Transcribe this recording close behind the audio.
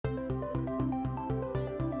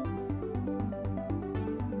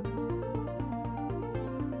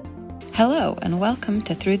Hello and welcome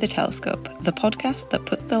to Through the Telescope, the podcast that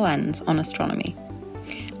puts the lens on astronomy.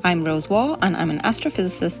 I'm Rose Waugh and I'm an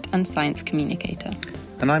astrophysicist and science communicator.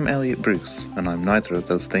 And I'm Elliot Bruce, and I'm neither of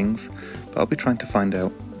those things, but I'll be trying to find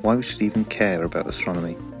out why we should even care about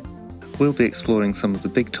astronomy. We'll be exploring some of the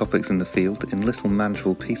big topics in the field in little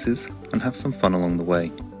manageable pieces and have some fun along the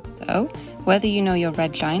way. So, whether you know your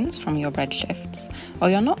red lines from your redshifts, or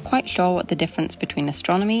you're not quite sure what the difference between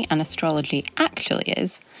astronomy and astrology actually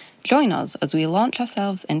is, join us as we launch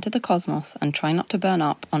ourselves into the cosmos and try not to burn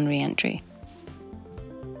up on re-entry.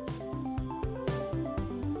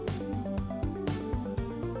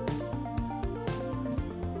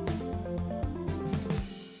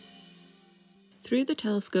 Through the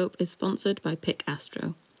Telescope is sponsored by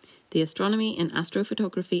PicAstro, the astronomy and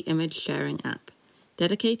astrophotography image sharing app,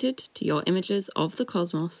 dedicated to your images of the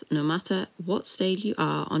cosmos no matter what stage you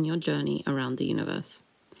are on your journey around the universe.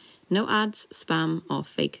 No ads, spam, or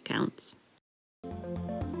fake accounts.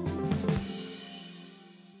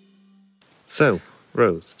 So,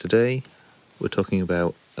 Rose, today we're talking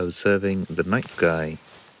about observing the night sky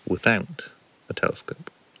without a telescope.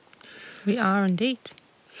 We are indeed.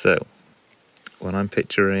 So, when I'm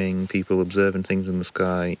picturing people observing things in the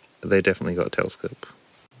sky, they definitely got a telescope.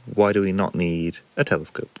 Why do we not need a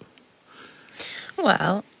telescope?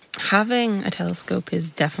 Well, having a telescope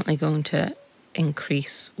is definitely going to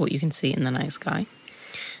increase what you can see in the night sky.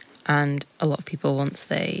 And a lot of people, once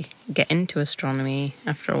they get into astronomy,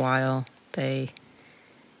 after a while, they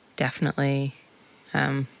definitely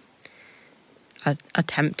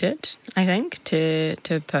attempt it, I think, to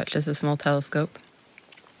purchase a small telescope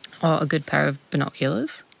or a good pair of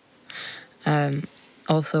binoculars.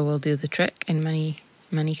 Also will do the trick in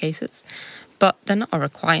many cases, but they're not a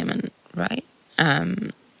requirement, right?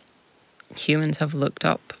 Humans have looked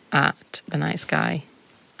up at the night sky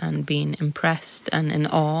and been impressed and in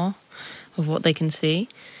awe of what they can see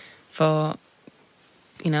for,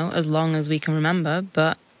 as long as we can remember,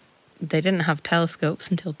 but they didn't have telescopes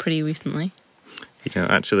until pretty recently.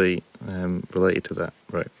 Actually, related to that,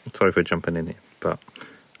 right, sorry for jumping in here, but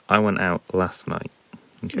I went out last night,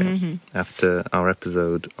 after our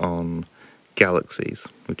episode on galaxies,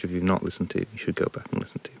 which if you've not listened to, you should go back and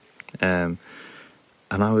listen to.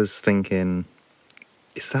 And I was thinking,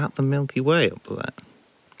 is that the Milky Way up there?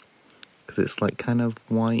 Because it's like kind of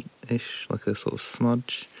whitish, like a sort of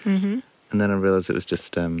smudge. Mm-hmm. And then I realised it was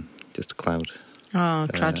just a cloud. Oh,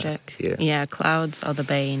 tragic. Yeah, clouds are the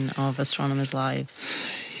bane of astronomers' lives.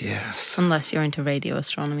 Yes. Unless you're into radio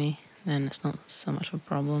astronomy, then it's not so much of a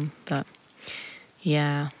problem. But,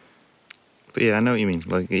 yeah. But yeah, I know what you mean.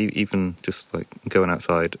 Like, even just like going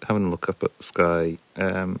outside, having a look up at the sky,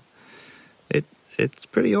 it's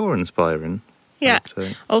pretty awe-inspiring. Yeah.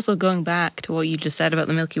 Also, going back to what you just said about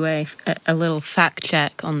the Milky Way, a little fact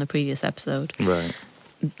check on the previous episode. Right.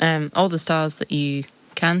 All the stars that you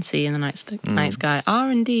can see in the night sky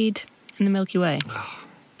are indeed in the Milky Way.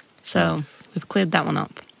 So we've cleared that one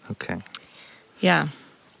up. Okay. Yeah.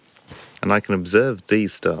 And I can observe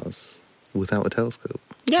these stars without a telescope.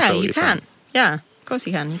 Yeah, you can. Saying? Yeah, of course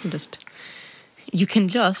you can. You can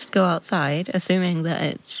just go outside, assuming that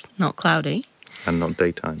it's not cloudy. And not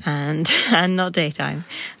daytime. And not daytime.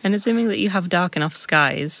 And assuming that you have dark enough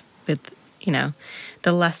skies with,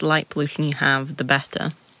 the less light pollution you have, the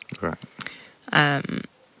better. Right. And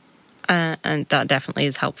that definitely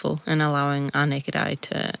is helpful in allowing our naked eye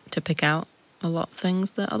to pick out a lot of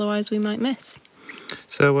things that otherwise we might miss.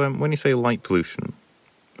 So when you say light pollution,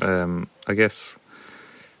 I guess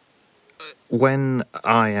when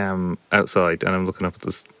I am outside and I'm looking up at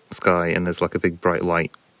the sky and there's like a big bright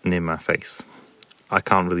light near my face, I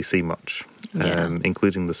can't really see much,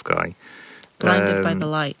 including the sky. Blinded by the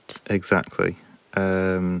light. Exactly.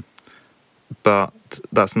 But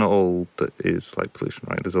that's not all that is light pollution,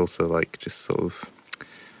 right? There's also like just sort of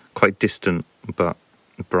quite distant but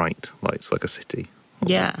bright lights, like a city.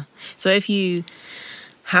 Yeah. So if you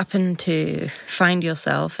happen to find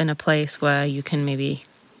yourself in a place where you can maybe,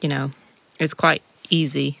 it's quite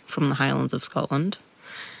easy from the Highlands of Scotland,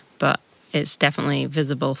 but it's definitely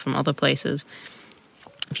visible from other places.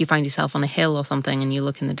 If you find yourself on a hill or something and you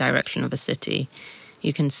look in the direction of a city,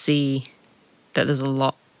 you can see that there's a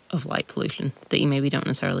lot of light pollution that you maybe don't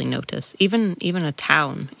necessarily notice. Even a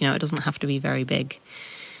town, it doesn't have to be very big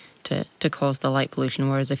to cause the light pollution,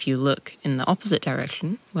 whereas if you look in the opposite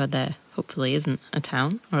direction, where there hopefully isn't a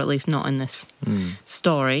town, or at least not in this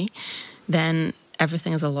story, then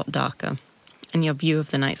everything is a lot darker, and your view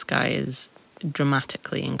of the night sky is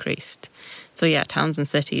dramatically increased. So yeah, towns and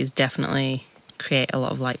cities definitely create a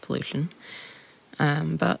lot of light pollution.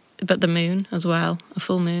 But the moon as well, a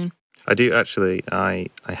full moon. I do actually. I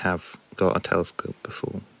have got a telescope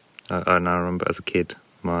before. And I remember as a kid,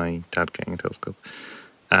 my dad getting a telescope.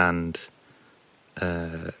 And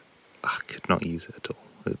I could not use it at all.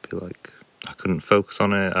 It'd be like, I couldn't focus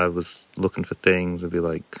on it. I was looking for things. It'd be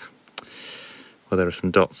like, well, there are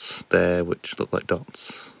some dots there which look like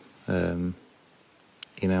dots. I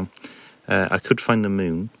could find the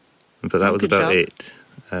moon, but that was about it,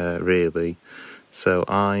 really. So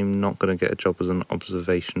I'm not going to get a job as an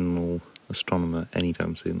observational astronomer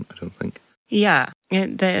anytime soon, I don't think. Yeah,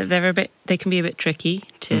 they're a bit. They can be a bit tricky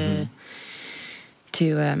to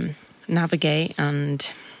navigate and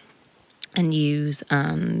use.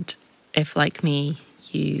 And if, like me,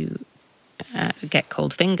 you get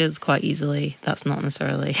cold fingers quite easily, that's not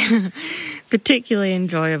necessarily particularly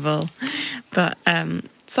enjoyable. But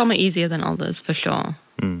some are easier than others for sure.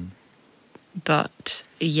 Mm. But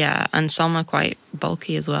yeah, and some are quite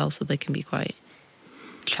bulky as well, so they can be quite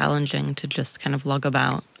challenging to just kind of log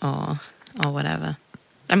about or whatever.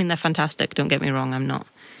 I mean, they're fantastic, don't get me wrong. I'm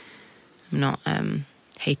not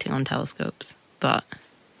hating on telescopes, but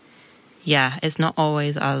yeah, it's not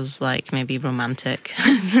always as like maybe romantic.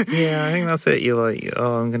 Yeah, I think that's it. You're like,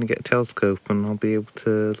 oh, I'm going to get a telescope and I'll be able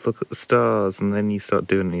to look at the stars, and then you start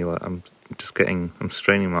doing it, you're like, I'm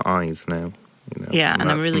straining my eyes now. Yeah, and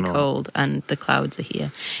I'm really cold, and the clouds are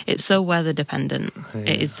here. It's so weather dependent. Yeah.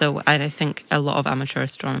 It is so. And I think a lot of amateur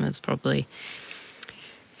astronomers probably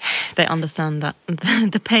they understand that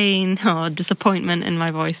the pain or disappointment in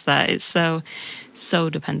my voice. There, it's so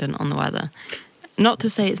dependent on the weather. Not to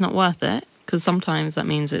say it's not worth it, because sometimes that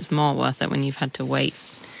means it's more worth it when you've had to wait,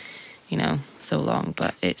 so long.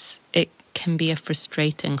 But it can be a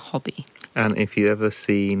frustrating hobby. And if you've ever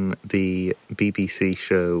seen the BBC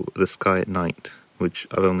show The Sky at Night, which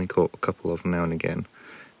I've only caught a couple of now and again,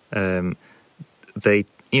 they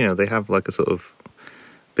have like a sort of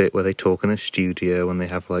bit where they talk in a studio and they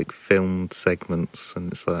have like filmed segments,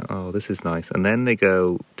 and it's like, oh, this is nice. And then they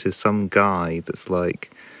go to some guy that's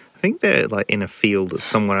like, I think they're like in a field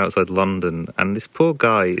somewhere outside London, and this poor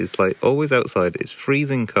guy is like always outside. It's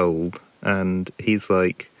freezing cold, and he's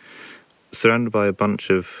like surrounded by a bunch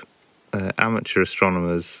of amateur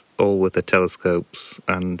astronomers, all with their telescopes,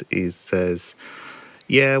 and he says,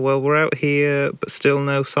 yeah, well, we're out here, but still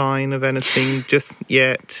no sign of anything just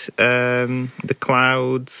yet. The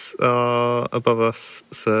clouds are above us,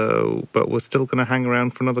 but we're still going to hang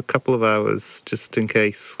around for another couple of hours just in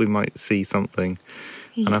case we might see something.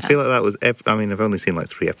 Yeah. And I feel like that was, I've only seen like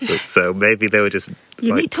 3 episodes, so maybe they were just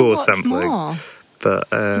poor sampling. More. But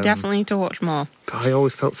you definitely need to watch more. But I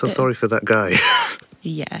always felt so sorry for that guy.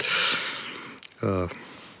 Yeah.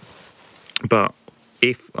 But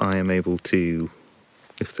if I am able to,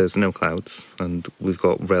 if there's no clouds and we've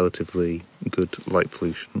got relatively good light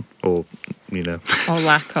pollution, or or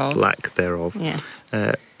lack thereof, yeah.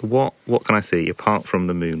 What can I see apart from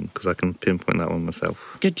the moon? Because I can pinpoint that one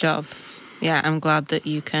myself. Good job. Yeah, I'm glad that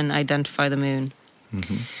you can identify the moon.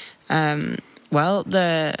 Mm-hmm. Well,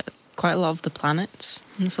 there are quite a lot of the planets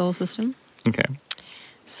in the solar system. Okay.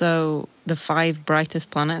 So the 5 brightest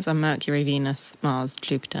planets are Mercury, Venus, Mars,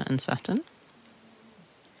 Jupiter, and Saturn.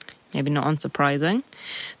 Maybe not unsurprising.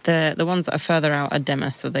 The ones that are further out are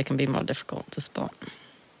dimmer, so they can be more difficult to spot.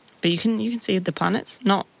 But you can see the planets,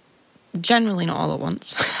 generally not all at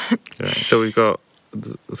once. Right. So we've got,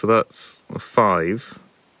 so that's 5.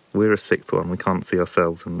 We're a 6th one. We can't see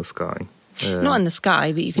ourselves in the sky. Not in the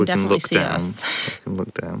sky, but you can definitely see down. Earth. We can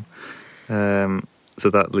look down. So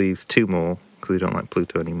that leaves 2 more, because we don't like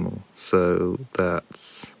Pluto anymore. So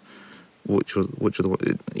that's which are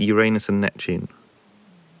the Uranus and Neptune.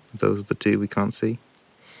 Those are the 2 we can't see.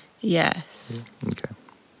 Yes. Yeah.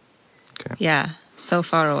 Okay. Yeah, so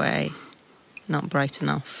far away, not bright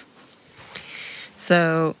enough.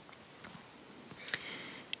 So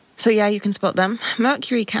yeah, you can spot them.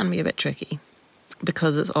 Mercury can be a bit tricky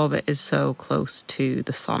because its orbit is so close to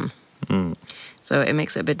the sun. Mm. So it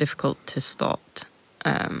makes it a bit difficult to spot.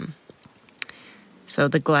 So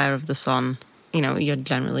the glare of the sun, you're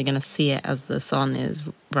generally going to see it as the sun is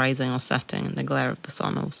rising or setting, and the glare of the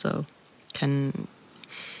sun also can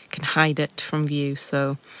hide it from view.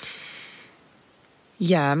 So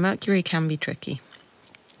yeah, Mercury can be tricky,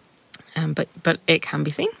 but it can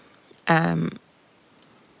be seen.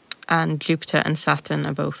 And Jupiter and Saturn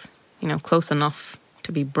are both, close enough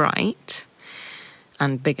to be bright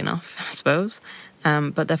and big enough, I suppose.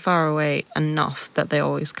 But they're far away enough that they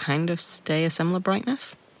always kind of stay a similar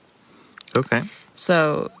brightness. Okay.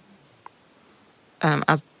 So,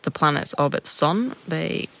 as the planets orbit the sun,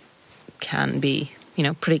 they can be,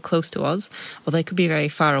 pretty close to us, or they could be very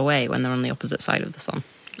far away when they're on the opposite side of the sun.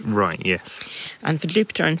 Right, yes. And for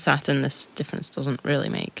Jupiter and Saturn, this difference doesn't really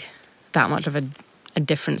make that much of a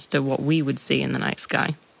difference to what we would see in the night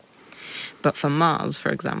sky. But for Mars, for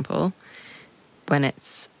example, when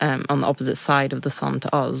it's on the opposite side of the sun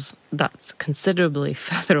to us, that's considerably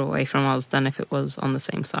further away from us than if it was on the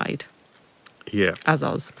same side as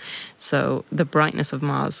us. So the brightness of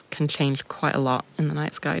Mars can change quite a lot in the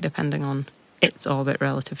night sky depending on its orbit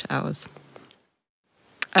relative to ours.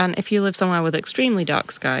 And if you live somewhere with extremely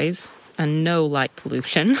dark skies and no light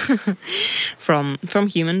pollution from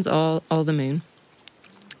humans or the moon,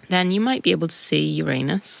 then you might be able to see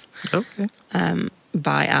Uranus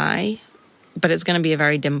by eye, but it's going to be a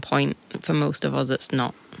very dim point. For most of us, it's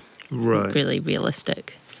not really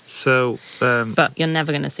realistic. So, but you're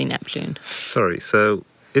never going to see Neptune. Sorry, so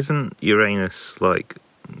isn't Uranus like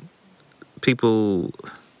people,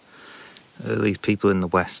 at least people in the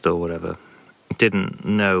West or whatever, didn't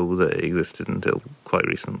know that it existed until quite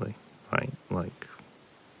recently, right? Like,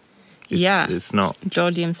 it's not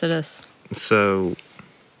Georgium Sidus. So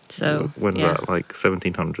when was that, like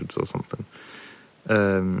 1700s or something,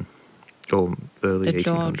 or early 1800s? The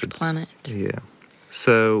George planet. Yeah.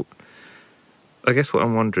 So I guess what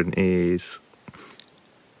I'm wondering is,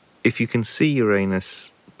 if you can see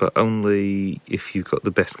Uranus, but only if you've got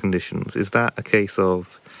the best conditions, is that a case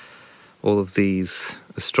of all of these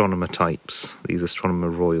astronomer types, these astronomer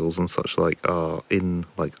royals and such like, are in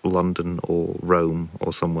like London or Rome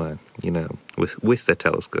or somewhere, with their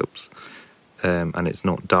telescopes, and it's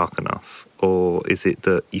not dark enough? Or is it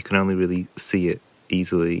that you can only really see it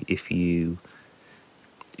easily if you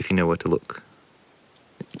know where to look?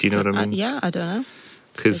 Do you know what I mean? Yeah, I don't know.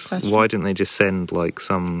 Because why didn't they just send like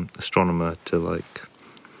some astronomer to like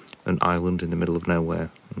an island in the middle of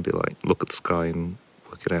nowhere and be like, look at the sky and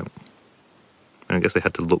work it out? And I guess they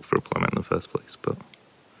had to look for a planet in the first place, but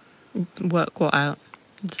work what out?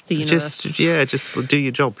 Just the universe. Just do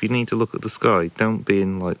your job. You need to look at the sky. Don't be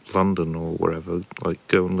in like London or wherever. Like,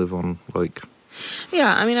 go and live on like.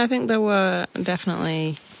 Yeah, I mean, I think there were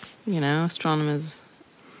definitely, astronomers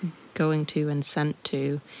going to and sent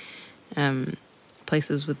to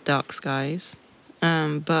places with dark skies,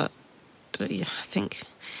 but I think,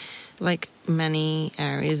 like many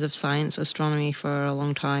areas of science, astronomy for a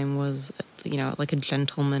long time was, like a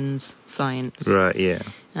gentleman's science. Right, yeah.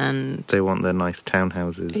 And they want their nice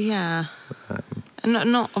townhouses. Yeah.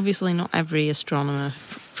 And not every astronomer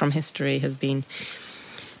from history has been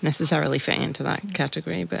necessarily fitting into that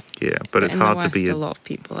category, but it's hard to be a lot of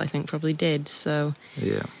people, I think, probably did. So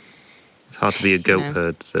yeah, it's hard to be a goat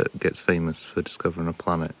herd that gets famous for discovering a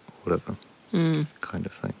planet or whatever kind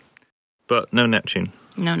of thing. But no Neptune.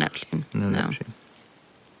 No Neptune. No Neptune.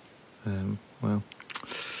 Well,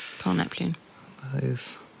 poor Neptune.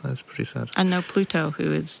 That's pretty sad. And no Pluto,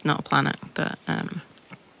 who is not a planet, but yeah.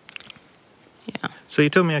 So you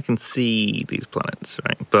told me I can see these planets,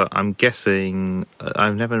 right? But I'm guessing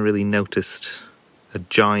I've never really noticed a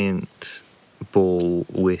giant ball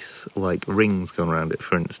with like rings going around it,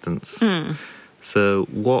 for instance. So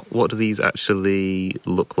what do these actually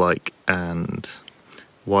look like, and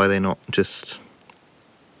why are they not just,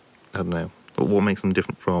 I don't know, what makes them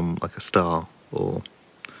different from like a star or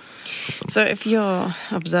something? So if you're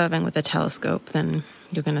observing with a telescope, then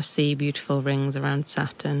you're going to see beautiful rings around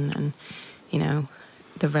Saturn and,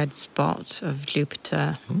 the red spot of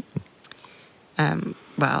Jupiter.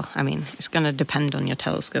 Well, I mean, it's going to depend on your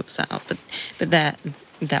telescope setup, but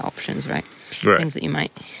they're options, right? Things that you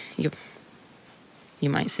might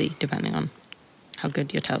see depending on how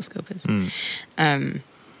good your telescope is.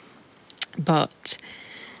 But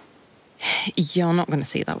you're not going to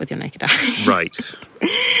see that with your naked eye. Right.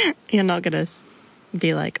 You're not going to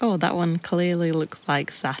be like, oh, that one clearly looks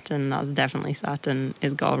like Saturn. That's definitely Saturn.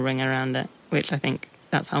 It's got a ring around it, which I think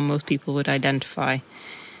that's how most people would identify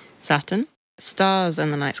Saturn. Stars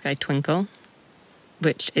in the night sky twinkle,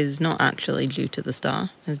 which is not actually due to the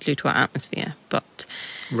star. It's due to our atmosphere. But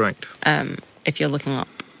if you're looking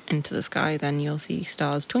up into the sky, then you'll see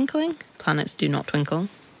stars twinkling. Planets do not twinkle.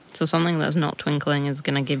 So something that's not twinkling is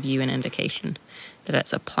going to give you an indication that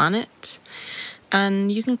it's a planet.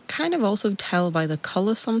 And you can kind of also tell by the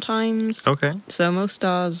colour sometimes. Okay. So most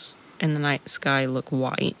stars in the night sky look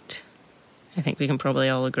white. I think we can probably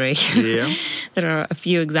all agree. Yeah. There are a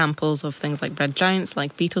few examples of things like red giants,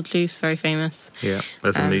 like Betelgeuse, very famous. Yeah,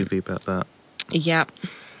 there's a movie about that. Yeah,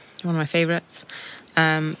 one of my favourites.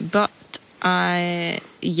 But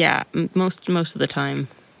most of the time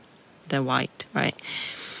they're white, right?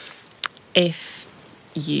 If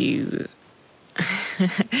you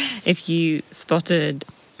spotted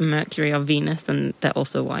Mercury or Venus, then they're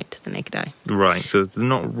also white to the naked eye. Right, so they're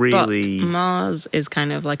not really. But Mars is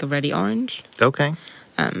kind of like a reddy orange. Okay.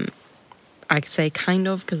 I say kind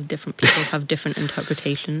of because different people have different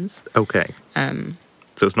interpretations. Okay.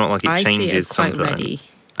 So it's not like it I changes see it as quite sometimes. reddy.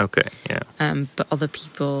 Okay, yeah. But other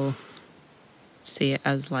people see it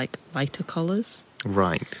as like lighter colours.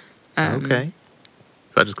 Right. Okay.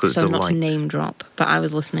 Is that just because So it's a not light? to name drop, but I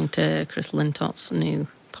was listening to Chris Lintot's new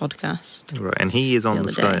podcast. Right, and he is on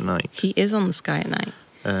the Sky at Night. He is on the Sky at Night.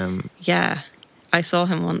 Yeah. I saw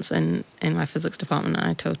him once in my physics department and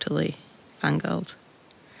I totally fangirled.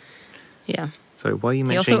 Yeah. Sorry, why are you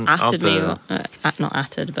He mentioning also atted other... me, not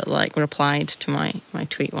atted, but like replied to my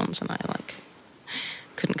tweet once and I like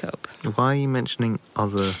couldn't cope. Why are you mentioning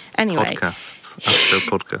other Anyway. podcasts? Astro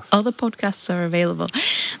podcasts? Other podcasts are available.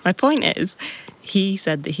 My point is, he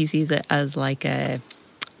said that he sees it as like a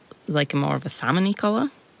more of a salmon-y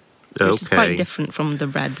colour, which is quite different from the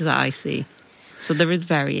red that I see. So there is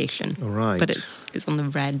variation, Right. but it's on the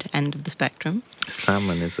red end of the spectrum.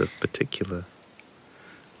 Salmon is a particular...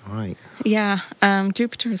 Right. Yeah,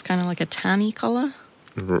 Jupiter is kind of like a tanny colour.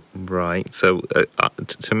 Right. So,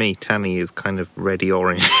 to me, tanny is kind of reddy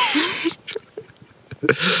orange.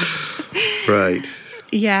 Right.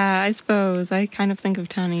 Yeah, I suppose. I kind of think of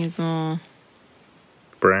tanny as more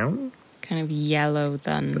Brown? kind of yellow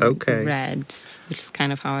than red, which is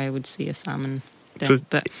kind of how I would see a salmon thing. So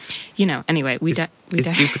but, anyway, Is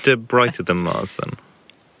Jupiter brighter than Mars, then?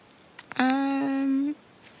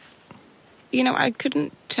 I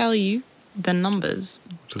couldn't tell you the numbers,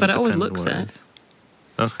 Does but it it always depend looks where it.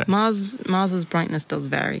 Okay. Mars's brightness does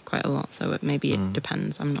vary quite a lot, so maybe it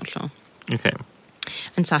depends. I'm not sure. Okay.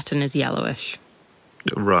 And Saturn is yellowish,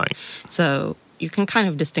 Right. so you can kind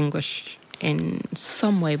of distinguish in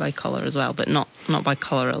some way by colour as well, but not by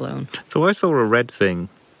colour alone. So I saw a red thing,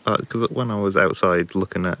 because when I was outside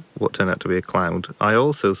looking at what turned out to be a cloud, I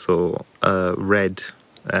also saw a red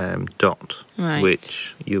dot, Right.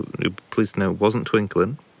 which you please know wasn't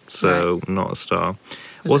twinkling, so Right. not a star.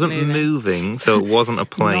 Was it Wasn't moving? moving, so it wasn't a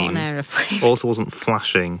plane. Not an aeroplane. Also wasn't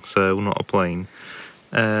flashing, so not a plane.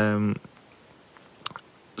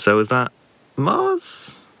 So is that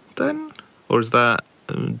Mars then? Or is that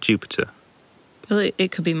Jupiter? Well,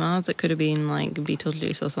 it could be Mars. It could have been like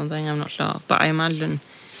Betelgeuse or something. I'm not sure, but I imagine.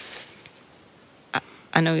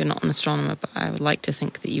 I know you're not an astronomer, but I would like to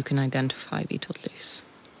think that you can identify Betelgeuse.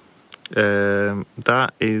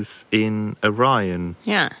 That is in Orion.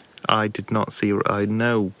 Yeah. I did not see... I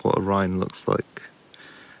know what Orion looks like.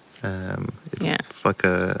 It's like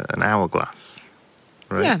an hourglass,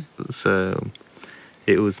 right? Yeah. So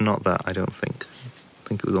it was not that, I don't think. I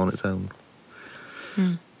think it was on its own.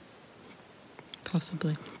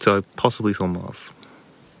 Possibly. So I possibly saw Mars.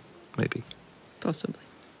 Maybe. Possibly.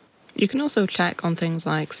 You can also check on things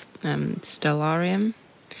like Stellarium,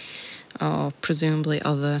 or presumably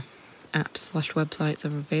other apps/websites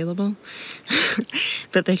are available,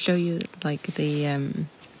 but they show you like the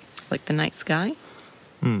night sky,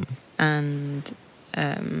 and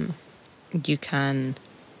you can.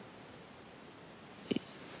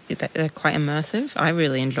 They're quite immersive. I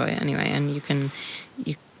really enjoy it anyway, and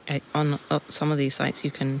on some of these sites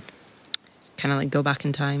you can kind of like go back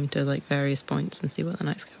in time to like various points and see what the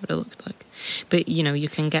night sky would have looked like. But you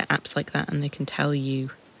can get apps like that and they can tell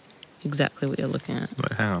you exactly what you're looking at.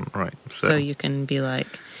 Right, hang on, right. So you can be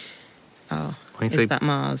like, oh, is that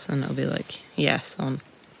Mars? And it'll be like, yes, on.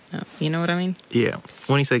 No. You know what I mean? Yeah.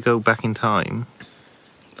 When you say go back in time...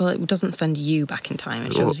 Well, it doesn't send you back in time.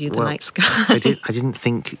 It shows you the night sky. I didn't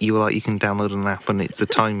think you were like, you can download an app and it's a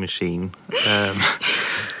time machine.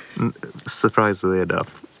 Surprisingly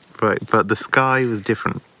enough. Right, but the sky was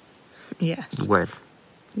different. Yes. When?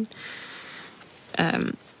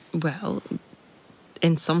 Well,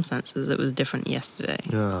 in some senses, it was different yesterday.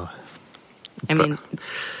 Oh. I mean,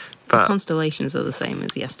 the constellations are the same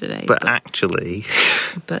as yesterday. But actually...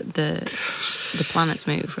 But the planets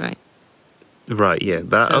move, right? Right, yeah.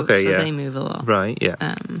 So yeah. they move a lot. Right,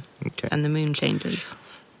 yeah. Okay. And the moon changes.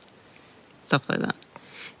 Stuff like that.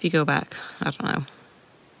 If you go back, I don't know,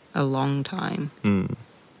 a long time,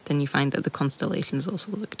 then you find that the constellations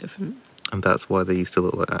also look different. And that's why they used to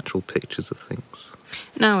look like actual pictures of things?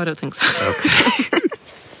 No, I don't think so. Okay.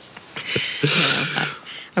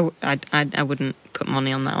 No, I wouldn't put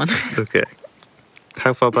money on that one. Okay.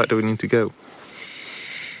 How far back do we need to go?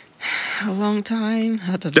 A long time.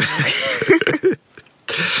 I don't know. I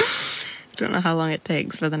don't know how long it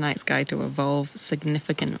takes for the night sky to evolve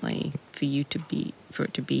significantly for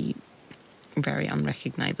it to be very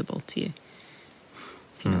unrecognizable to you.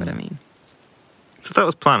 If you know what I mean. So that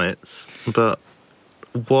was planets, but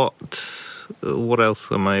what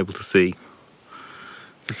else am I able to see?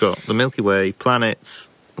 We've got the Milky Way, planets,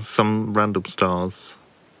 some random stars.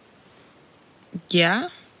 Yeah.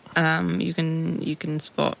 You can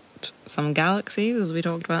spot some galaxies, as we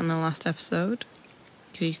talked about in the last episode.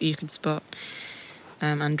 You could spot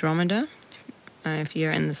Andromeda. If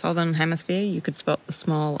you're in the southern hemisphere, you could spot the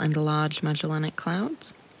small and large Magellanic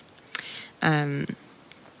Clouds. You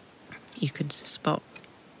could spot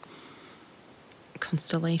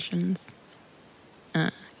constellations.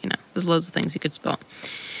 There's loads of things you could spot.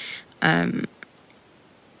 Have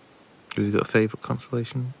you got a favourite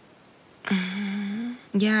constellation?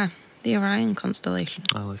 Yeah, the Orion constellation.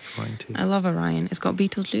 I like Orion too. I love Orion. It's got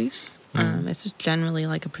Betelgeuse. It's just generally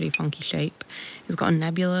like a pretty funky shape. It's got a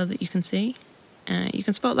nebula that you can see. You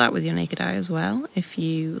can spot that with your naked eye as well if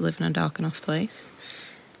you live in a dark enough place.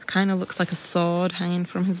 It kind of looks like a sword hanging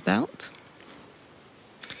from his belt.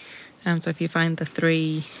 So if you find the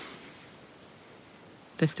three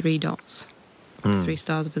dots, the 3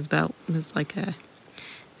 stars of his belt, there's like a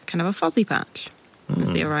kind of a fuzzy patch. There's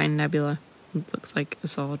the Orion Nebula. It looks like a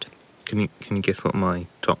sword. Can you guess what my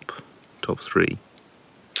top 3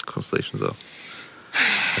 constellations are?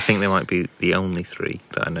 I think they might be the only 3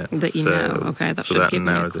 that I know. That you know. Okay, that should give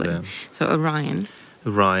me a clue. So Orion.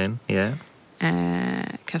 Orion, yeah.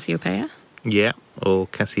 Cassiopeia. Yeah, or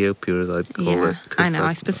Cassiopeia as I'd call it. I know.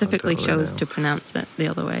 I specifically chose to pronounce it the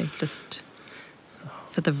other way, just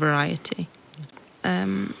for the variety.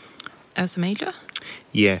 Ursa Major?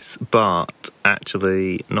 Yes, but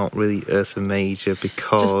actually not really Ursa Major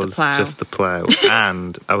because just the plough.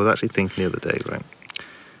 And I was actually thinking the other day, right?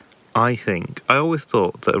 I always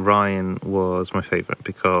thought that Orion was my favourite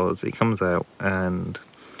because it comes out and,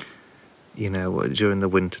 during the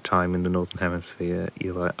winter time in the Northern Hemisphere,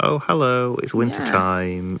 you're like, oh, hello, it's winter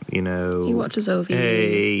time, He watches over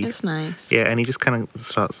you. It's nice. Yeah, and he just kind of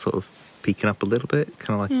starts sort of peeking up a little bit,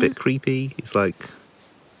 kind of like a bit creepy. He's like,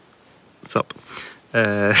 sup?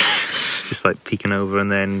 Just like peeking over, and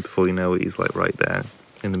then before you know it, he's like right there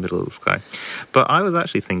in the middle of the sky. But I was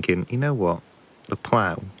actually thinking, you know what? The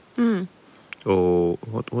plough. Or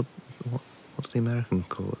what's the American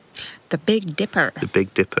call it? The Big Dipper. The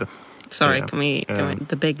Big Dipper. Sorry, yeah. Can we go in?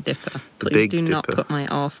 The Big Dipper. Please do not put my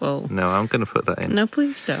awful... No, I'm going to put that in. No,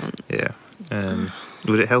 please don't. Yeah.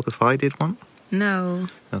 Would it help if I did one? No.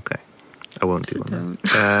 Okay. I won't do one.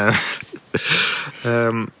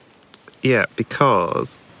 Yeah,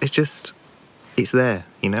 because it's there,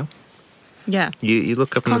 Yeah. You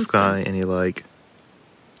look up in the sky and you're like,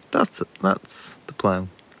 that's the plough.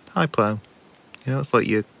 Hi, plough. It's like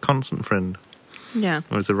your constant friend. Yeah.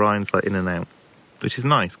 Whereas Orion's like in and out, which is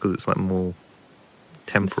nice because it's like more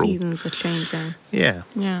temporal. The seasons are changing. Yeah.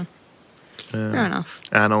 Yeah. Fair enough.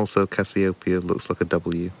 And also Cassiopeia looks like a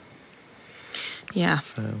W. Yeah.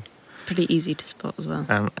 So pretty easy to spot as well.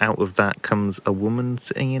 And out of that comes a woman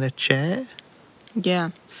sitting in a chair. Yeah.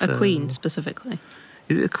 A queen specifically.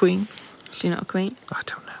 Is it a queen? Is she not a queen? I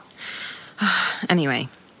don't know. Anyway,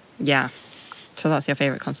 yeah. So that's your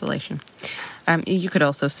favourite constellation. You could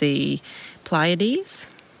also see Pleiades.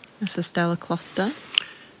 It's a stellar cluster.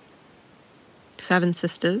 7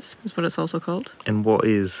 Sisters is what it's also called. And what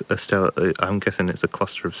is a stellar? I'm guessing it's a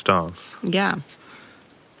cluster of stars. Yeah.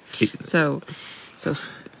 So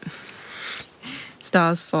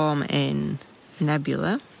stars form in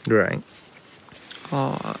nebula. Right.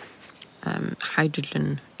 Or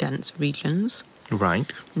hydrogen-dense regions.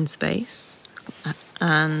 Right. In space.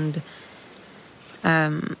 And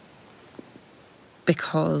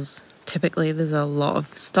because typically there's a lot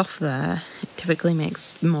of stuff there, it typically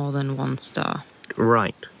makes more than one star.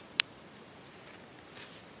 Right.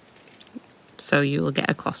 So you will get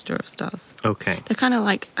a cluster of stars. Okay. They're kind of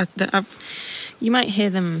like, you might hear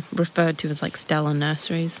them referred to as like stellar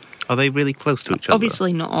nurseries. Are they really close to each other?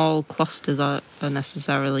 Obviously not all clusters are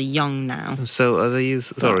necessarily young now. So are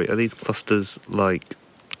these clusters like,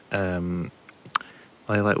 are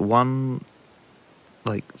they like one,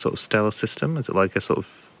 like sort of stellar system? Is it like a sort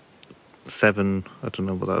of 7, I don't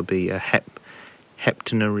know what that would be, a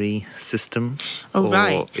heptanary system? Oh, or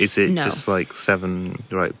right. Is it just like 7,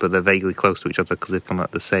 right, but they're vaguely close to each other because they've come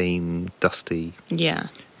out the same dusty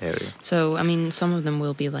area? So, I mean, some of them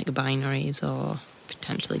will be like binaries or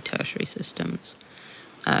potentially tertiary systems,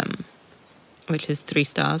 which is 3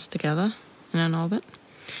 stars together in an orbit.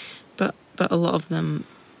 But a lot of them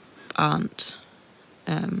aren't.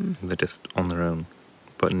 They're just on their own,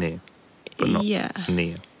 but near. But not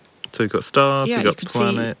near. So you've got stars, you've got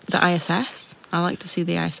planets. See the ISS. I like to see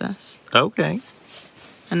the ISS. Okay.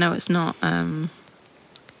 I know it's not,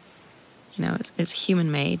 it's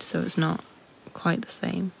human-made, so it's not quite the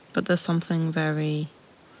same. But there's something very,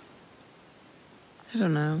 I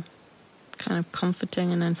don't know, kind of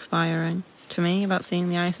comforting and inspiring to me about seeing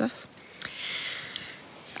the ISS.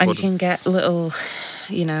 And you can get little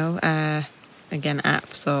again,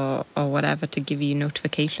 apps or whatever to give you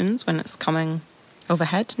notifications when it's coming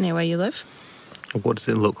overhead near where you live. What does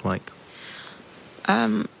it look like?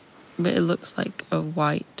 But it looks like a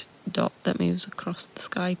white dot that moves across the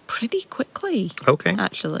sky pretty quickly. Okay.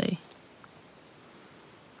 Actually.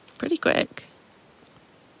 Pretty quick.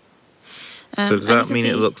 So does that mean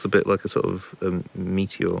it looks a bit like a sort of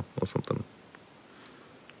meteor or something?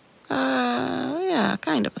 Yeah,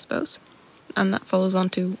 kind of, I suppose. And that follows on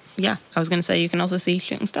to, I was going to say you can also see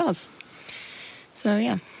shooting stars. So,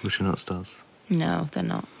 yeah. Which are not stars? No, they're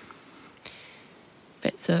not.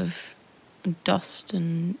 Bits of dust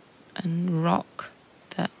and rock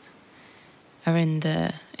that are in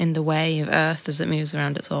the way of Earth as it moves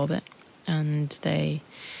around its orbit, and they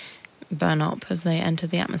burn up as they enter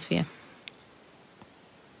the atmosphere.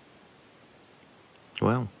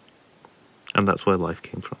 Wow. And that's where life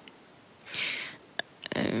came from.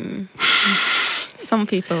 Some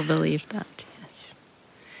people believe that, yes.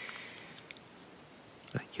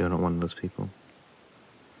 You're not one of those people.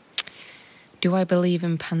 Do I believe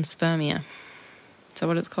in panspermia? Is that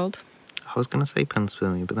what it's called? I was going to say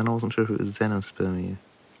panspermia, but then I wasn't sure if it was xenospermia.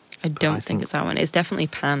 I don't think it's that one. It's definitely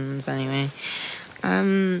pans, anyway.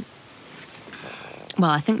 Well,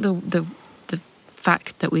 I think the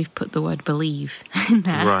fact that we've put the word believe in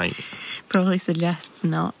there probably suggests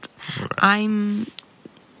not. Right.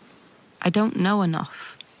 I don't know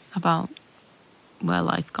enough about where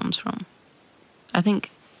life comes from. I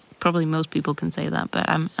think probably most people can say that, but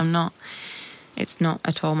I'm not. It's not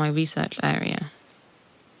at all my research area.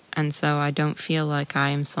 And so I don't feel like I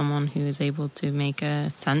am someone who is able to make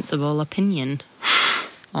a sensible opinion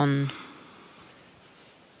on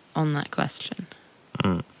that question.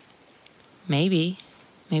 Maybe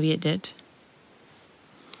it did.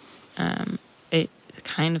 It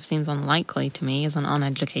kind of seems unlikely to me as an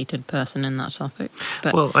uneducated person in that topic.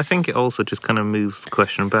 But well, I think it also just kind of moves the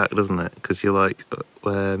question back, doesn't it? Because you're like,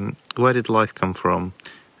 where did life come from?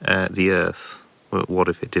 The Earth. Well, what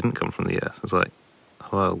if it didn't come from the Earth? It's like,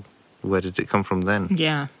 well, where did it come from then?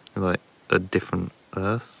 Yeah. Like a different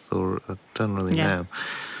Earth, or I don't really know.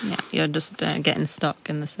 Yeah, you're just getting stuck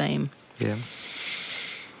in the same. Yeah.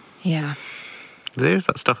 Yeah. There's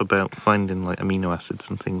that stuff about finding like amino acids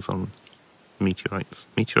and things on meteors.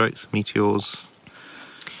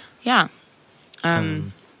 Yeah.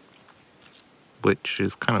 Which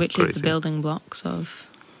is kind of which crazy. Is the building blocks of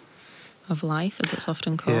life, as it's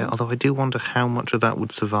often called. Yeah, although I do wonder how much of that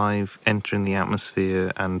would survive entering the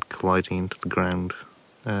atmosphere and colliding into the ground,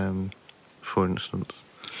 for instance.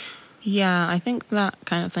 Yeah, I think that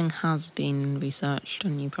kind of thing has been researched,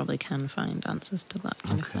 and you probably can find answers to that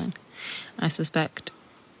kind of thing. I suspect,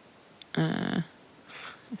 it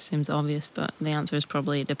seems obvious, but the answer is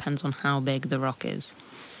probably it depends on how big the rock is.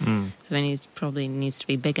 So it probably needs to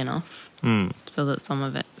be big enough so that some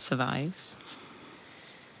of it survives,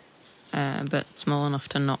 but small enough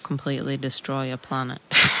to not completely destroy a planet.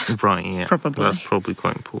 Right, yeah. Probably. That's probably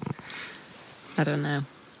quite important. I don't know.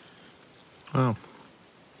 Oh.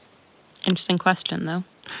 Interesting question, though.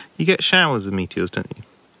 You get showers of meteors, don't you?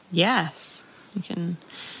 Yes. You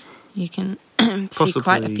can see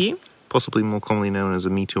quite a few. Possibly more commonly known as a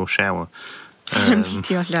meteor shower.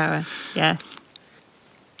 Meteor shower, yes.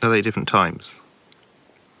 Are they different times?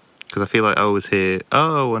 Because I feel like I always hear,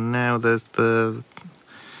 and now there's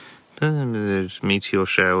meteor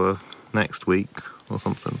shower next week or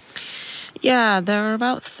something. Yeah, there are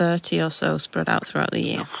about 30 or so spread out throughout the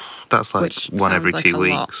year. That's like one every 2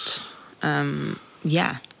 weeks.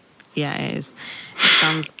 Yeah, it is.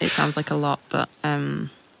 It sounds like a lot, but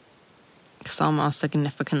some are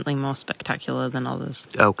significantly more spectacular than others.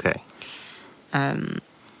 Okay.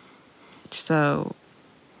 So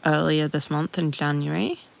earlier this month in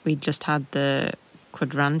January, we just had the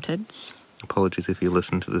Quadrantids. Apologies if you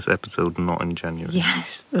listen to this episode not in January.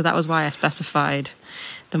 Yes, that was why I specified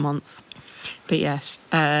the month. But yes,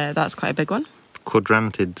 that's quite a big one.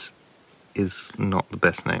 Quadrantids is not the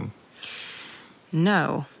best name.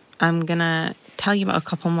 No. I'm going to tell you about a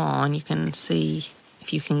couple more, and you can see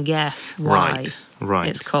if you can guess why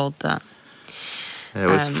it's called that. It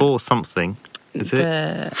was for something, is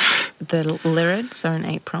it? The Lyrids are in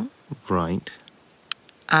April. Right.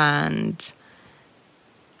 And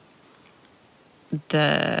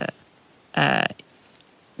the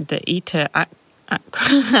Eta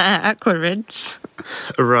Aquarids.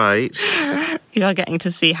 Right. You're getting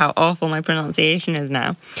to see how awful my pronunciation is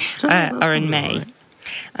now. Are in May. Right.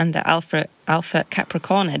 And the Alpha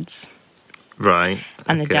Capricornids. Right.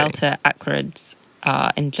 And the Delta Aquarids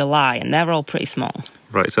are in July, and they're all pretty small.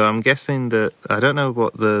 Right, so I'm guessing that, I don't know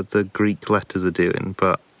what the Greek letters are doing,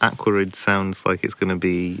 but Aquarids sounds like it's going to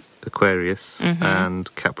be Aquarius, and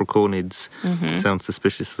Capricornids sounds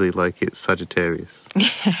suspiciously like it's Sagittarius.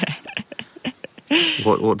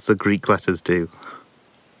 What's the Greek letters do?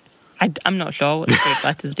 I'm not sure what the Greek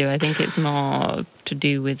letters do. I think it's more to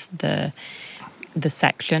do with the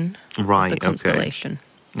section of the constellation.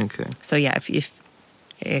 Okay. So yeah,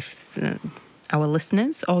 if our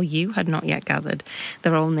listeners or you had not yet gathered,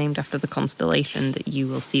 they're all named after the constellation that you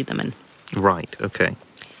will see them in. Right. Okay.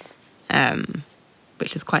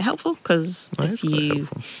 Which is quite helpful because if you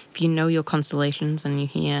know your constellations and you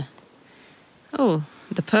hear, oh,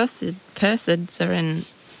 the Perseids are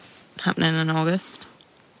happening in August,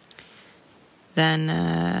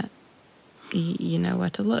 then you know where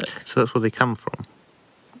to look. So that's where they come from.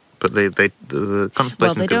 But the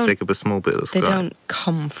constellation's going to take up a small bit of the sky. They don't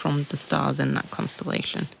come from the stars in that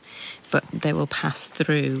constellation, but they will pass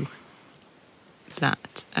through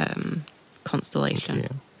that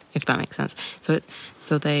constellation, if that makes sense.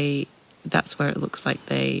 That's where it looks like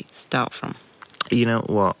they start from. You know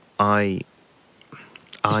what? I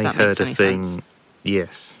heard a thing. Sense.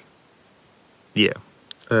 Yes. Yeah.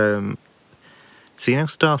 So you know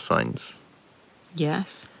star signs?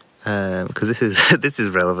 Yes. Because this is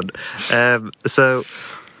relevant. So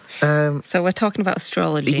we're talking about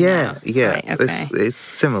astrology now. Yeah. Right, okay. It's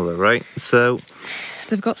similar, right? So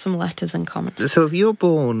they've got some letters in common. So if you're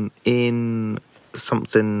born in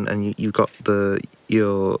something and you've got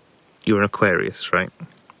you're an Aquarius, right?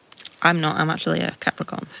 I'm not. I'm actually a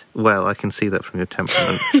Capricorn. Well, I can see that from your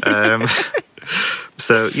temperament.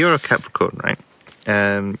 So you're a Capricorn, right?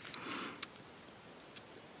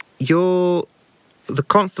 The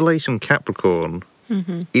constellation Capricorn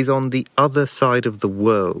is on the other side of the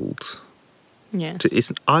world. Yeah.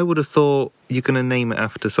 I would have thought you're going to name it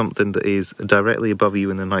after something that is directly above you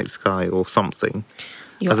in the night sky or something,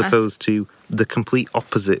 as opposed to the complete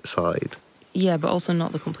opposite side. Yeah, but also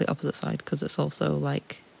not the complete opposite side because it's also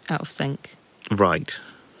like out of sync. Right.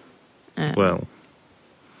 Well.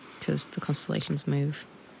 Because the constellations move.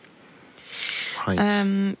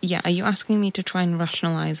 Right. Yeah, are you asking me to try and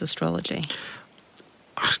rationalise astrology?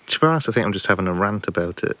 To be honest, I think I'm just having a rant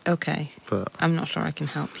about it. Okay. But I'm not sure I can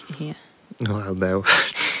help you here. Well, no.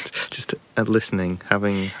 Just listening,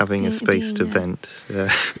 having a space to vent.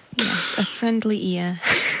 Yes, a friendly ear.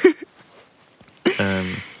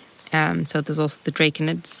 So there's also the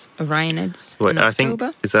Draconids, Orionids in October. I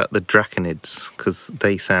think, is that the Draconids? Because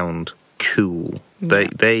they sound cool. Yeah.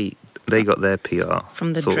 They got their PR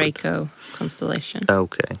from the sorted. Draco constellation.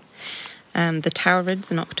 Okay. The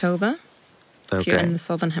Taurids in October. Okay. If you're in the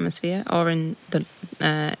southern hemisphere, or in the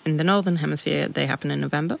northern hemisphere, they happen in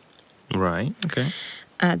November. Right. Okay.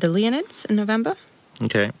 The Leonids in November.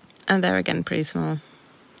 Okay. And they're again pretty small.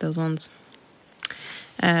 Those ones.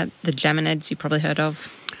 The Geminids you probably heard of.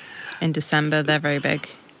 In December, they're very big.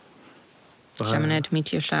 Geminid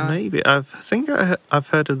meteor shower. Maybe I think I've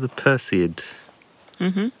heard of the Perseid.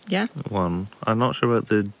 Yeah. One. I'm not sure about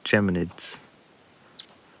the Geminids.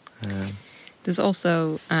 There's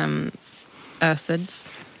also Ursids.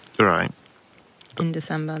 Right. In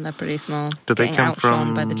December, they're pretty small. Do they come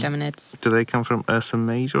from by the Geminids? Do they come from Ursa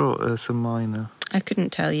Major or Ursa Minor? I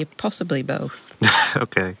couldn't tell you. Possibly both.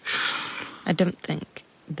 Okay. I don't think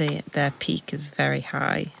their peak is very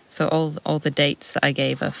high. So all the dates that I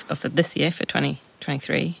gave are for this year, for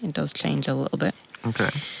 2023. It does change a little bit.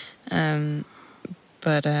 Okay.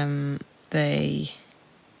 But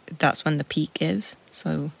that's when the peak is.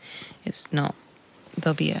 So it's not.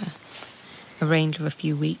 There'll be a range of a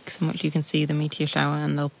few weeks in which you can see the meteor shower,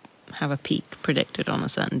 and they'll have a peak predicted on a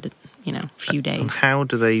certain, few days. And how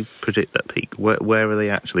do they predict that peak? Where are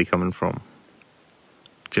they actually coming from?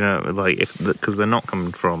 Do you know, because they're not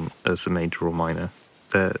coming from Ursa Major or Minor,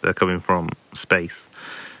 they're coming from space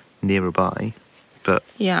nearby. But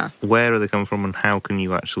yeah, where are they coming from, and how can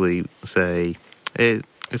you actually say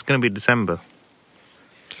it's going to be December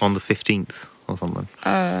on the 15th or something?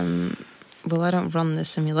 Well, I don't run the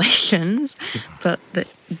simulations, but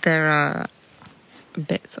there are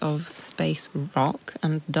bits of space rock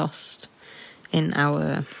and dust in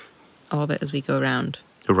our orbit as we go around.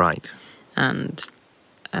 Right. And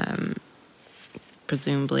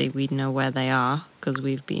presumably we'd know where they are because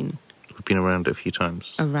we've been around it a few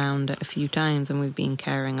times. And we've been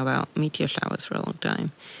caring about meteor showers for a long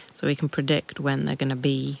time. So we can predict when they're going to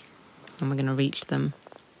be, when we're going to reach them.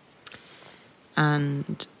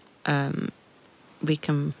 And we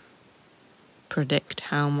can predict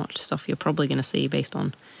how much stuff you're probably going to see based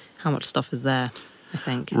on how much stuff is there, I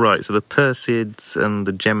think. Right, so the Perseids and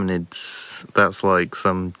the Geminids, that's like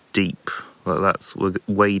some deep, we're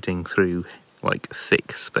wading through like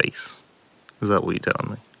thick space. Is that what you're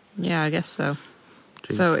telling me? Yeah, I guess so.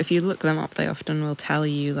 Jeez. So if you look them up, they often will tell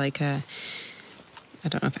you like I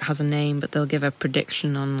don't know if it has a name, but they'll give a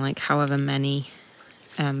prediction on like however many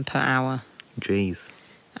per hour. Jeez.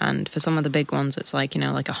 And for some of the big ones, it's like,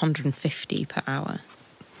 like 150 per hour.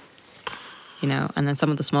 And then some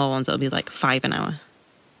of the small ones, it'll be like 5 an hour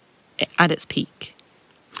at its peak.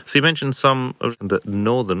 So you mentioned some of the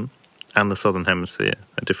northern and the southern hemisphere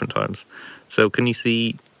at different times. So can you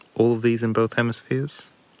see all of these in both hemispheres?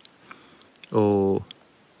 Or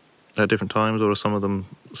at different times? Or are some of them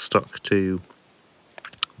stuck to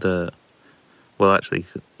actually,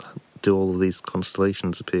 do all of these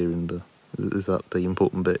constellations appear in the... Is that the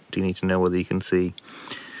important bit? Do you need to know whether you can see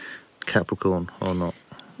Capricorn or not?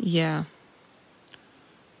 Yeah.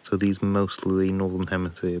 So these mostly northern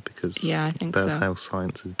hemisphere because I think that's so. how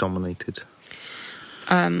science is dominated.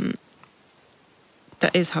 That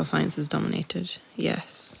is how science is dominated,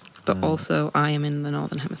 yes. But also I am in the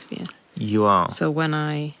northern hemisphere. You are? So when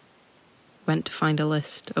I went to find a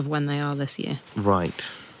list of when they are this year... Right.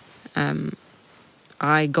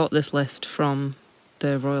 I got this list from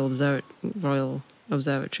the Royal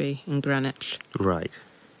Observatory in Greenwich. Right.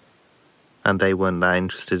 And they weren't that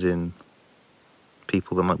interested in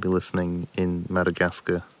people that might be listening in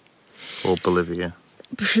Madagascar or Bolivia?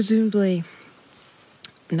 Presumably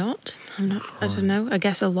not. I don't know. I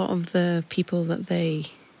guess a lot of the people that they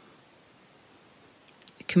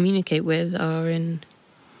communicate with are in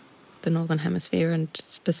the Northern Hemisphere and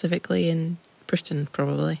specifically in Britain,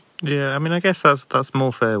 probably. Yeah, I mean, I guess that's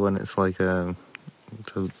more fair when it's like to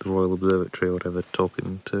the Royal Observatory or whatever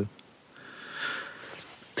talking to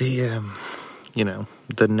the,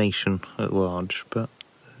 the nation at large. But,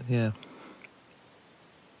 yeah.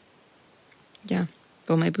 Yeah.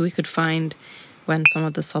 Or maybe we could find when some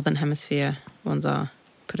of the Southern Hemisphere ones are,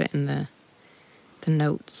 put it in the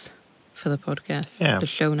notes for the podcast. Yeah. The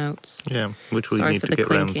show notes. Yeah, which we Sorry need for to the get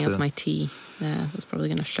round to. clinking of my tea there. That's probably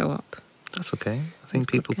going to show up. That's okay. I think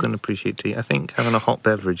people can appreciate tea. I think having a hot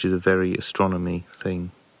beverage is a very astronomy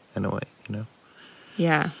thing, in a way,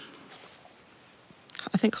 Yeah.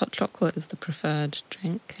 I think hot chocolate is the preferred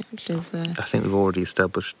drink, which is... I think we've already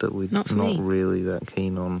established that we're Not not for me. really that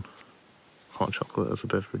keen on hot chocolate as a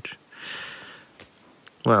beverage.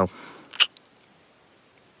 Well,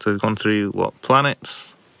 so we've gone through,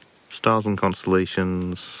 planets, stars and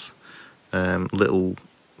constellations, little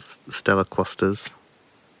stellar clusters,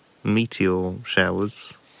 meteor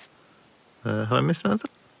showers. Have I missed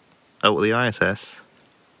anything? Oh, the ISS.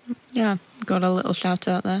 Yeah, got a little shout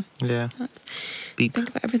out there. Yeah. Think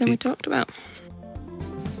about everything we talked about.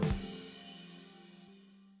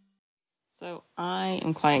 So I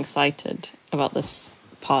am quite excited about this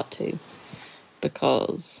part 2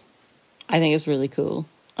 because I think it's really cool.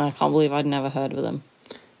 And I can't believe I'd never heard of them.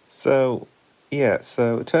 So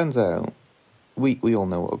it turns out we all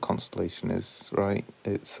know what a constellation is, right?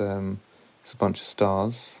 It's a bunch of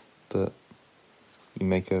stars that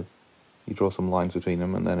you draw some lines between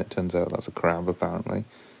them, and then it turns out that's a crab, apparently,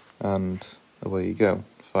 and away you go.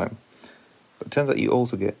 Fine. But it turns out you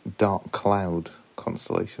also get dark cloud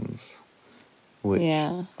constellations, which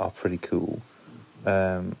are pretty cool.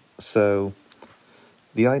 So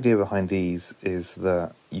the idea behind these is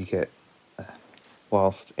that you get,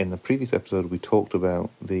 whilst in the previous episode we talked about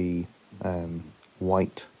the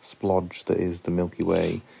white splodge that is the Milky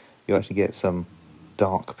Way, you actually get some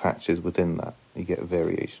dark patches within that. You get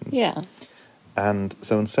variations. Yeah. And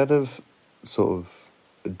so instead of sort of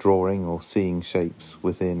drawing or seeing shapes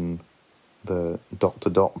within the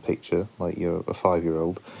dot-to-dot picture, like you're a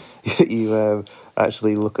 5-year-old, you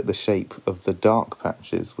actually look at the shape of the dark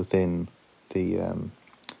patches within the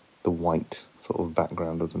white sort of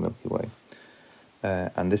background of the Milky Way.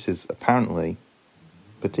 And this is apparently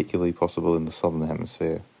particularly possible in the southern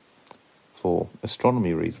hemisphere for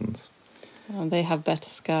astronomy reasons. Oh, they have better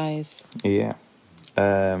skies. Yeah.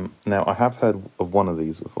 Now, I have heard of one of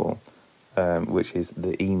these before, which is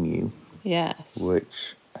the emu. Yes.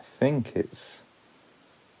 Which I think it's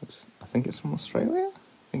from Australia.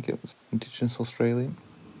 I think it was indigenous Australian.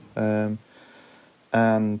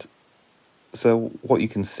 And so what you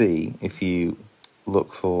can see if you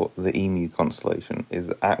look for the emu constellation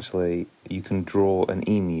is actually you can draw an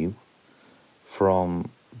emu from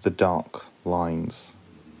the dark lines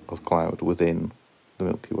of cloud within the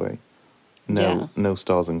Milky Way. No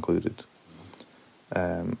stars included.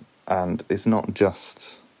 And it's not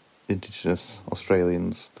just indigenous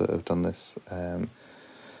Australians that have done this.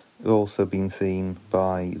 It's also been seen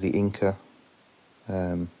by the Inca.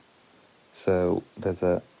 So there's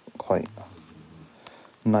a quite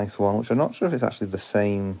nice one, which I'm not sure if it's actually the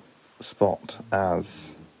same spot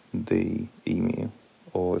as the emu,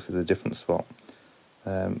 or if it's a different spot.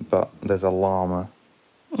 But there's a llama.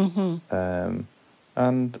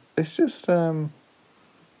 And it's just, I don't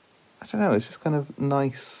know, it's just kind of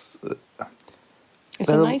nice. It's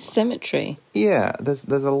a nice symmetry. Yeah, there's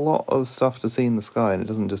a lot of stuff to see in the sky, and it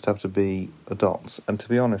doesn't just have to be dots. And to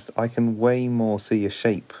be honest, I can way more see a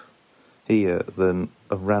shape here than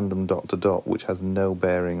a random dot to dot, which has no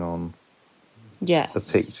bearing on the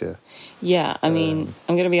picture. Yeah, I mean,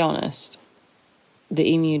 I'm going to be honest. The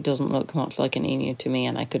emu doesn't look much like an emu to me,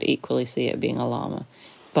 and I could equally see it being a llama.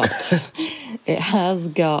 But it has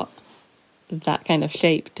got that kind of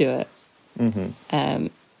shape to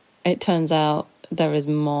it. It turns out there is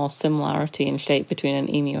more similarity in shape between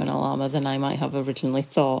an emu and a llama than I might have originally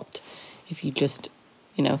thought if you just,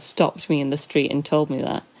 stopped me in the street and told me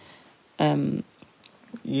that.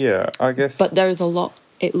 Yeah, I guess. But there is a lot.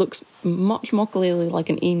 It looks much more clearly like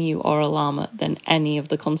an emu or a llama than any of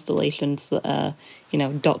the constellations that are,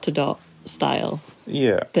 dot to dot style.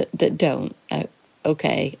 Yeah. That don't.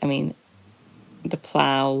 Okay, I mean, the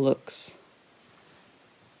plough looks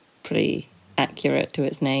pretty accurate to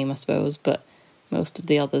its name, I suppose, but most of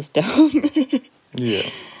the others don't. Yeah.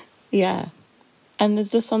 Yeah. And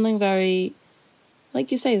there's just something very,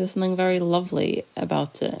 like you say, there's something very lovely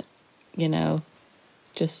about it,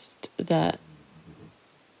 just that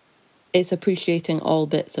it's appreciating all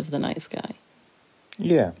bits of the night sky.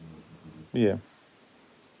 Yeah. Yeah.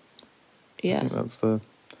 Yeah. I think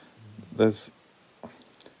that's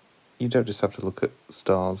you don't just have to look at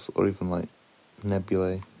stars or even like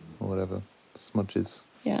nebulae or whatever, smudges.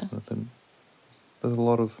 Yeah. There's a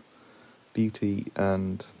lot of beauty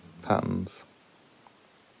and patterns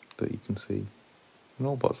that you can see in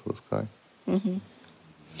all parts of the sky. Mm-hmm.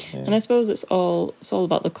 Yeah. And I suppose it's all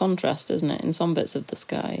about the contrast, isn't it? In some bits of the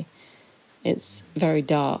sky, it's very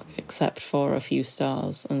dark except for a few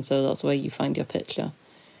stars, and so that's where you find your picture.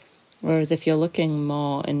 Whereas if you're looking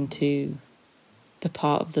more into the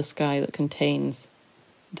part of the sky that contains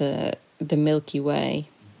the Milky Way,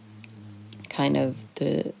 kind of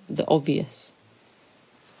the obvious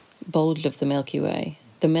bulge of the Milky Way,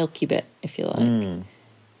 the milky bit, if you like,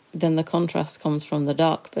 then the contrast comes from the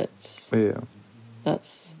dark bits. Yeah.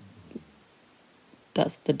 That's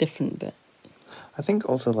the different bit. I think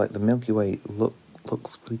also like the Milky Way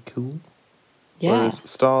looks really cool. Yeah. Whereas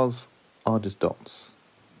stars are just dots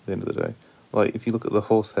at the end of the day. Like if you look at the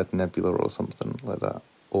Horsehead Nebula or something like that,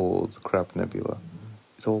 or the Crab Nebula,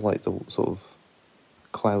 it's all like the sort of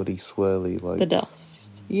cloudy, swirly, like... The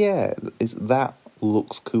dust. Yeah, that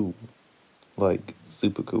looks cool. Like,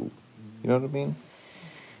 super cool. You know what I mean?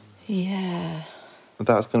 Yeah.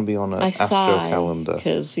 That's going to be on an astro calendar.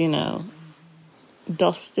 Because,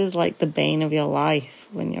 dust is like the bane of your life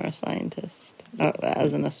when you're a scientist. Or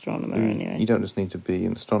as an astronomer, anyway. You don't just need to be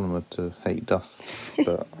an astronomer to hate dust,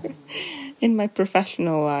 but... In my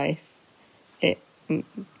professional life, it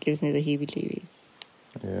gives me the heebie-jeebies.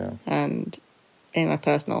 Yeah. And in my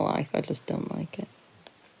personal life, I just don't like it.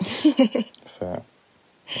 Fair.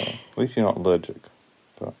 Well, at least you're not allergic.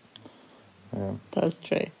 But yeah. That's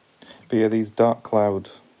true. But yeah, these dark cloud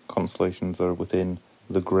constellations are within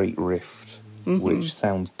the Great Rift, which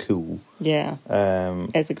sounds cool. Yeah.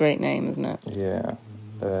 It's a great name, isn't it? Yeah.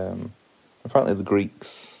 Apparently the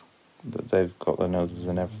Greeks, they've got their noses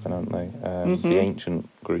in everything, haven't they? The ancient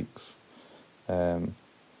Greeks,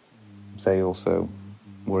 they also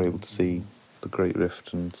were able to see the Great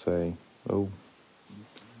Rift and say, oh,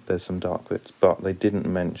 there's some dark bits. But they didn't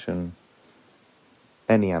mention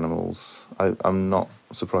any animals. I'm not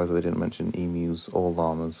surprised that they didn't mention emus or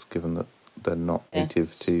llamas, given that they're not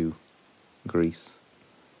native to Greece.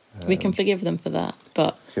 We can forgive them for that,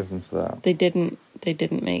 but forgive them for that. They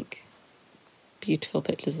didn't make beautiful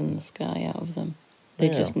pictures in the sky out of them. They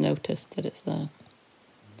just noticed that it's there.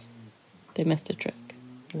 They missed a trick.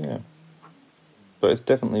 Yeah. But it's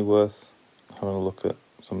definitely worth having a look at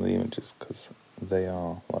some of the images, because they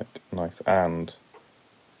are, like, nice, and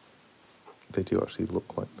they do actually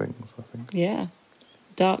look like things, I think. Yeah.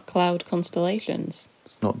 Dark cloud constellations.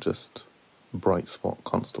 It's not just bright spot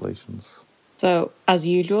constellations. So, as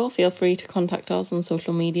usual, feel free to contact us on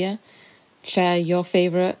social media. Share your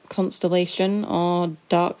favourite constellation or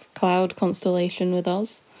dark cloud constellation with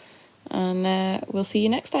us. And we'll see you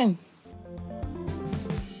next time.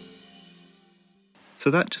 So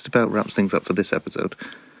that just about wraps things up for this episode.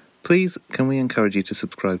 Please, can we encourage you to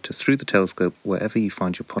subscribe to Through the Telescope wherever you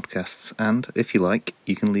find your podcasts, and if you like,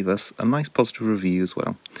 you can leave us a nice positive review as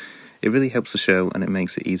well. It really helps the show, and it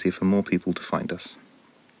makes it easier for more people to find us.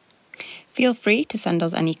 Feel free to send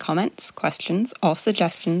us any comments, questions, or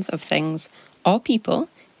suggestions of things or people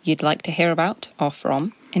you'd like to hear about or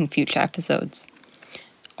from in future episodes.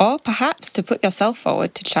 or perhaps to put yourself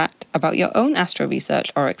forward to chat about your own astro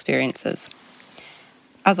research or experiences.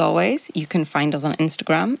 As always, you can find us on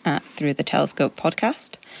Instagram at Through the Telescope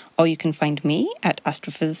Podcast, or you can find me at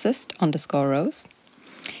astrophysicist_Rose.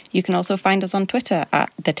 You can also find us on Twitter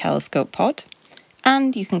at The Telescope Pod,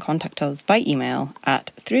 and you can contact us by email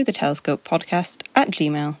at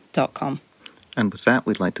throughthetelescopepodcast@gmail.com. And with that,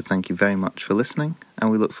 we'd like to thank you very much for listening, and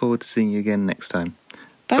we look forward to seeing you again next time.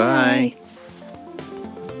 Bye. Bye.